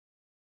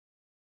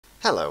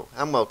Hello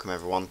and welcome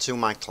everyone to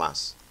my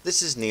class.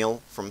 This is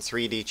Neil from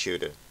 3D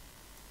Tutor.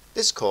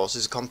 This course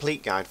is a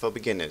complete guide for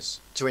beginners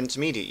to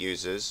intermediate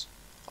users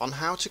on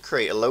how to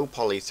create a low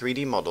poly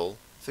 3D model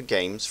for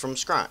games from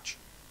scratch.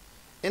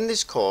 In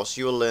this course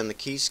you will learn the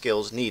key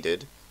skills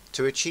needed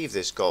to achieve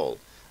this goal,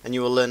 and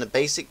you will learn a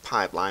basic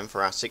pipeline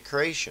for asset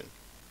creation.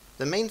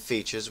 The main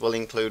features will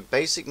include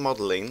basic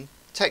modeling,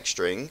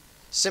 texturing,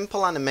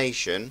 simple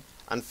animation,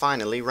 and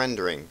finally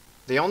rendering.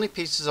 The only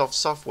pieces of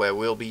software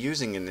we will be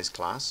using in this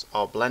class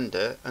are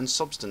Blender and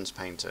Substance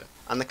Painter,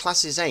 and the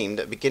class is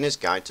aimed at beginner's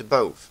guide to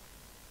both.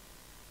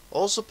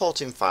 All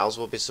supporting files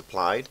will be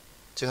supplied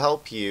to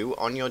help you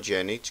on your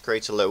journey to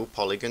create a low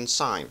polygon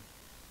sign.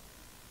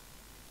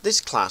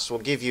 This class will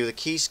give you the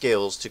key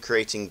skills to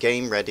creating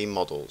game-ready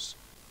models.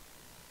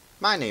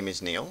 My name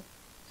is Neil,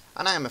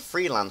 and I am a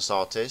freelance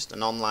artist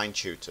and online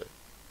tutor.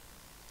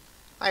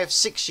 I have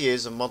 6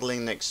 years of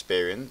modelling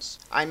experience.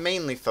 I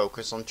mainly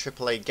focus on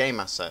AAA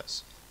game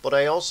assets, but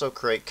I also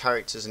create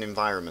characters and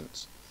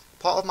environments.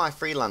 Part of my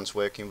freelance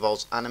work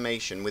involves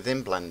animation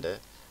within Blender,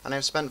 and I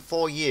have spent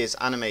 4 years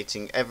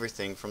animating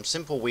everything from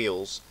simple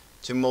wheels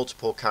to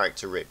multiple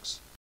character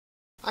rigs.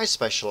 I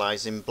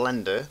specialise in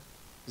Blender,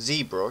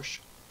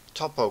 ZBrush,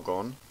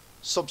 Topogon,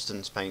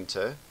 Substance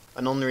Painter,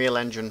 and Unreal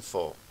Engine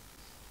 4.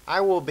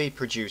 I will be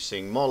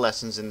producing more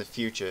lessons in the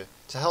future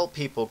to help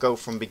people go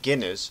from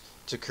beginners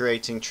to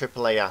creating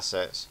AAA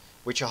assets,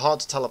 which are hard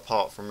to tell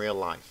apart from real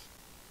life.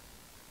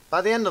 By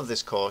the end of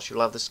this course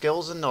you'll have the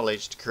skills and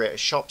knowledge to create a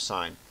shop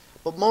sign,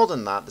 but more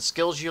than that, the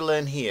skills you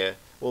learn here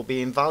will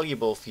be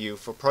invaluable for you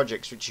for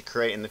projects which you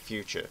create in the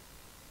future.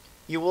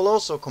 You will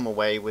also come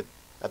away with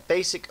a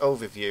basic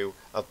overview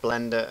of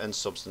Blender and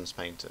Substance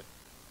Painter.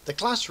 The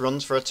class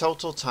runs for a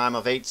total time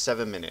of 8 to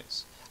 7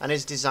 minutes and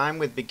is designed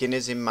with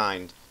beginners in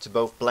mind to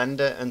both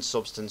Blender and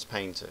Substance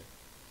Painter.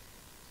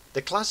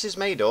 The class is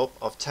made up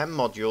of 10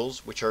 modules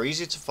which are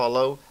easy to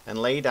follow and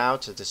laid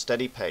out at a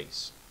steady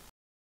pace.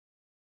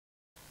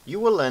 You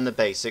will learn the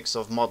basics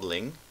of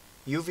modelling,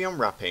 UV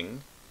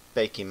unwrapping,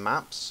 baking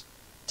maps,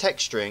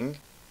 texturing,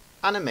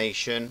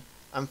 animation,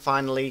 and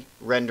finally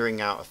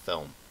rendering out a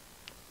film.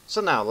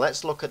 So now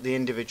let's look at the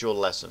individual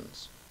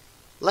lessons.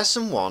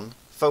 Lesson 1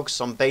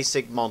 focuses on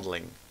basic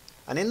modelling,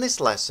 and in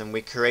this lesson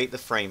we create the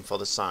frame for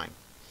the sign.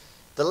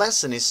 The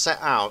lesson is set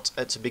out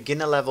at a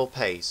beginner level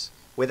pace,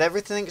 with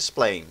everything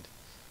explained.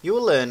 You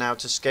will learn how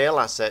to scale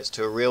assets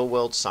to a real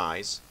world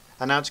size,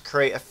 and how to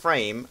create a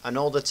frame and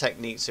all the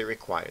techniques it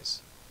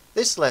requires.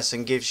 This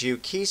lesson gives you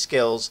key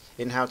skills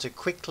in how to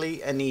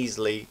quickly and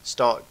easily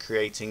start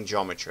creating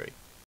geometry.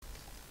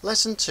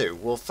 Lesson 2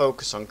 will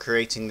focus on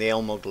creating the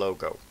Elmug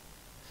logo.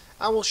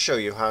 I will show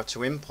you how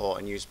to import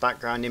and use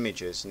background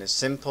images in a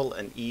simple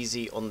and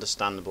easy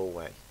understandable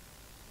way.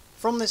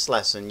 From this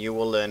lesson you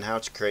will learn how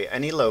to create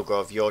any logo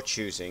of your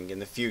choosing in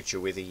the future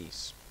with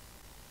ease.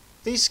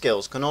 These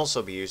skills can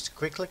also be used to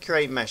quickly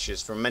create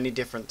meshes from many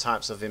different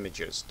types of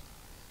images,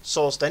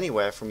 sourced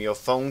anywhere from your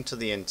phone to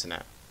the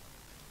internet.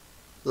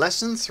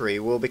 Lesson 3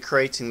 will be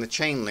creating the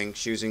chain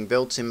links using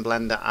built-in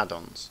Blender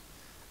add-ons.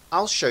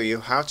 I'll show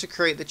you how to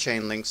create the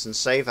chain links and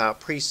save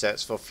out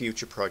presets for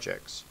future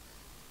projects.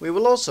 We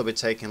will also be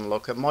taking a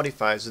look at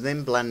modifiers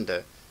within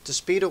Blender to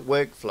speed up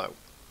workflow.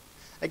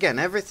 Again,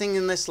 everything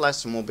in this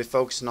lesson will be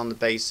focusing on the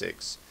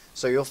basics,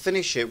 so you'll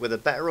finish it with a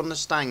better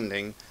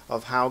understanding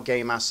of how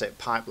game asset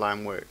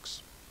pipeline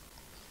works.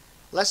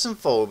 Lesson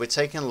 4 will be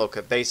taking a look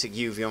at basic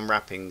UV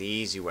unwrapping the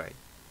easy way.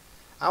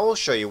 I will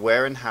show you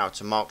where and how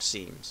to mark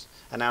seams,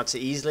 and how to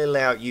easily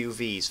lay out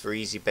UVs for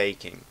easy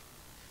baking.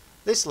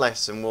 This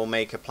lesson will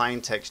make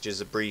applying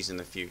textures a breeze in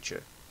the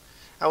future.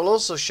 I will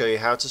also show you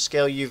how to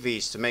scale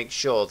UVs to make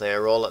sure they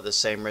are all at the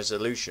same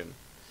resolution,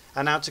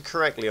 and how to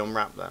correctly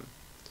unwrap them.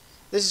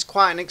 This is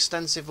quite an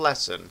extensive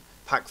lesson,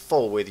 packed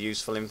full with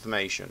useful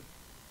information.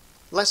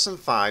 Lesson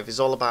 5 is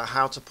all about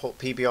how to put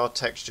PBR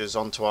textures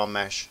onto our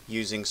mesh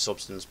using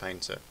Substance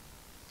Painter.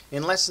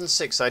 In Lesson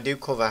 6 I do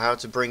cover how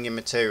to bring in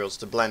materials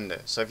to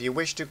Blender, so if you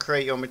wish to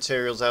create your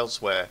materials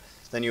elsewhere,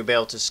 then you'll be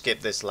able to skip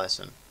this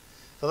lesson.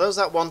 For those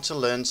that want to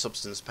learn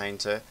Substance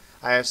Painter,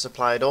 I have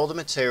supplied all the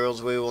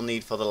materials we will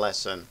need for the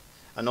lesson,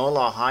 and all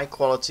our high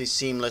quality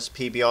seamless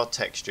PBR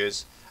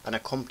textures and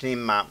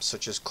accompanying maps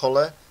such as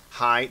colour,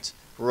 height,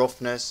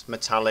 roughness,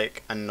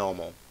 metallic and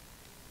normal.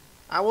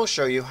 I will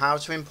show you how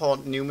to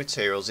import new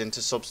materials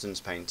into Substance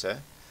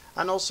Painter,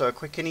 and also a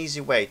quick and easy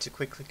way to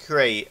quickly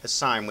create a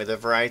sign with a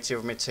variety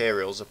of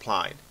materials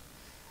applied.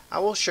 I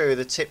will show you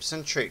the tips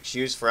and tricks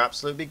used for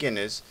absolute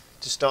beginners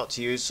to start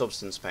to use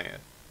Substance Painter.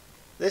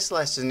 This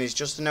lesson is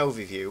just an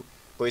overview,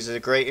 but is a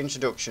great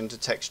introduction to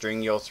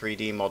texturing your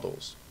 3D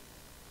models.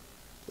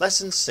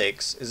 Lesson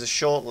 6 is a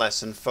short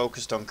lesson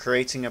focused on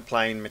creating and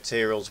applying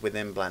materials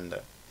within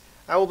Blender.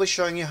 I will be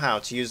showing you how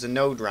to use the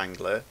node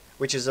wrangler,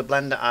 which is a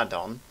Blender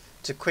add-on,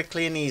 to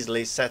quickly and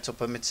easily set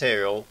up a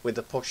material with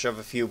the push of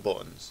a few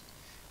buttons.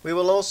 We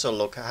will also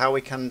look at how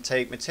we can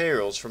take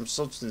materials from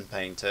Substance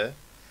Painter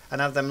and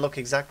have them look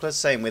exactly the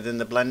same within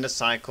the Blender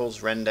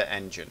Cycles render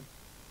engine.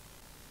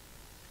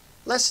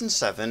 Lesson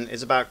 7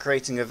 is about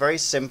creating a very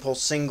simple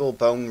single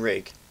bone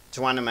rig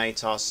to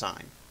animate our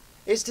sign.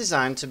 It's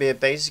designed to be a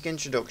basic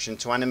introduction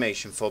to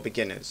animation for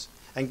beginners,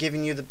 and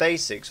giving you the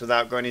basics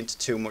without going into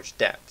too much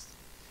depth.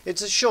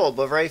 It's a short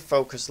but very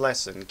focused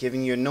lesson,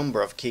 giving you a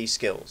number of key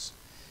skills.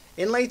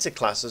 In later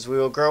classes we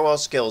will grow our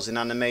skills in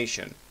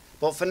animation,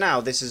 but for now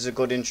this is a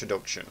good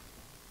introduction.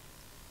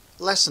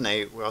 Lesson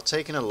 8, we are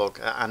taking a look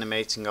at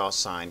animating our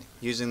sign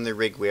using the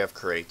rig we have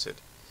created.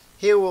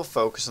 Here we'll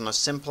focus on a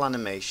simple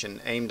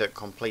animation aimed at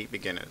complete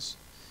beginners.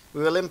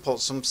 We will input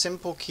some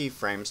simple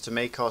keyframes to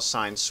make our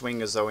sign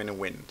swing as though in a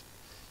wind.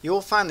 You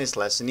will find this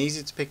lesson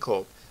easy to pick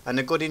up and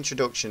a good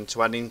introduction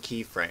to adding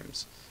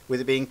keyframes,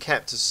 with it being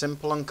kept as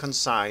simple and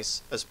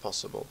concise as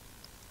possible.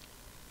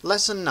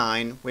 Lesson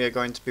 9, we are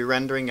going to be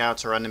rendering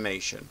out our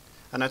animation,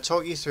 and I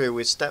talk you through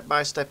with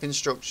step-by-step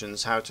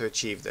instructions how to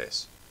achieve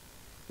this.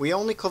 We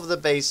only cover the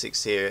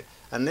basics here,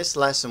 and this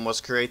lesson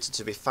was created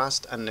to be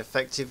fast and an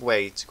effective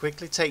way to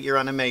quickly take your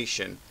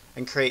animation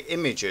and create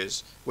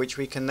images which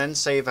we can then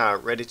save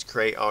out ready to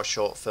create our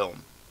short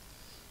film.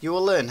 You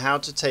will learn how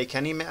to take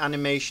any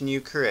animation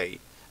you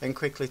create and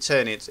quickly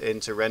turn it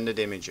into rendered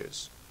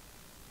images.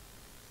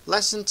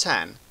 Lesson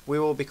 10, we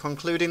will be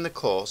concluding the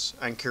course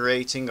and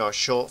creating our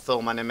short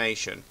film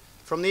animation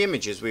from the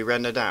images we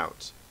rendered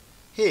out.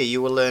 Here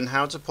you will learn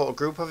how to put a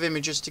group of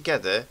images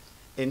together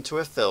into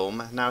a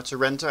film and how to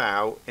render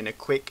out in a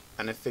quick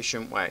and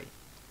efficient way.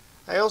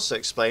 I also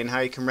explain how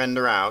you can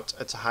render out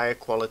at higher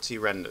quality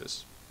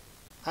renders.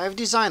 I have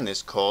designed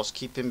this course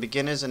keeping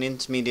beginners and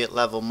intermediate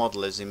level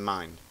modelers in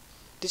mind.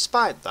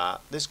 Despite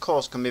that, this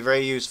course can be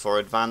very useful for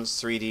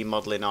advanced 3D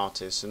modelling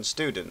artists and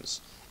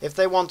students if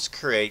they want to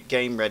create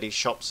game-ready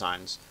shop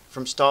signs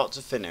from start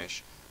to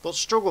finish, but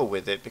struggle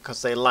with it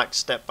because they lack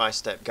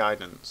step-by-step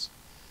guidance.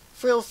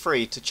 Feel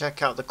free to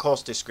check out the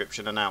course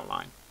description and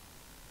outline.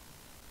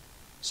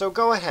 So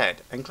go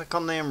ahead and click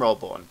on the enroll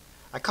button.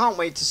 I can't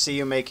wait to see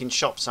you making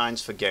shop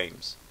signs for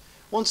games.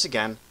 Once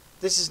again,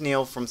 this is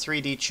Neil from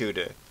 3D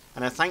Tutor,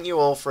 and I thank you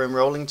all for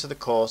enrolling to the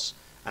course,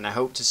 and I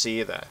hope to see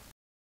you there.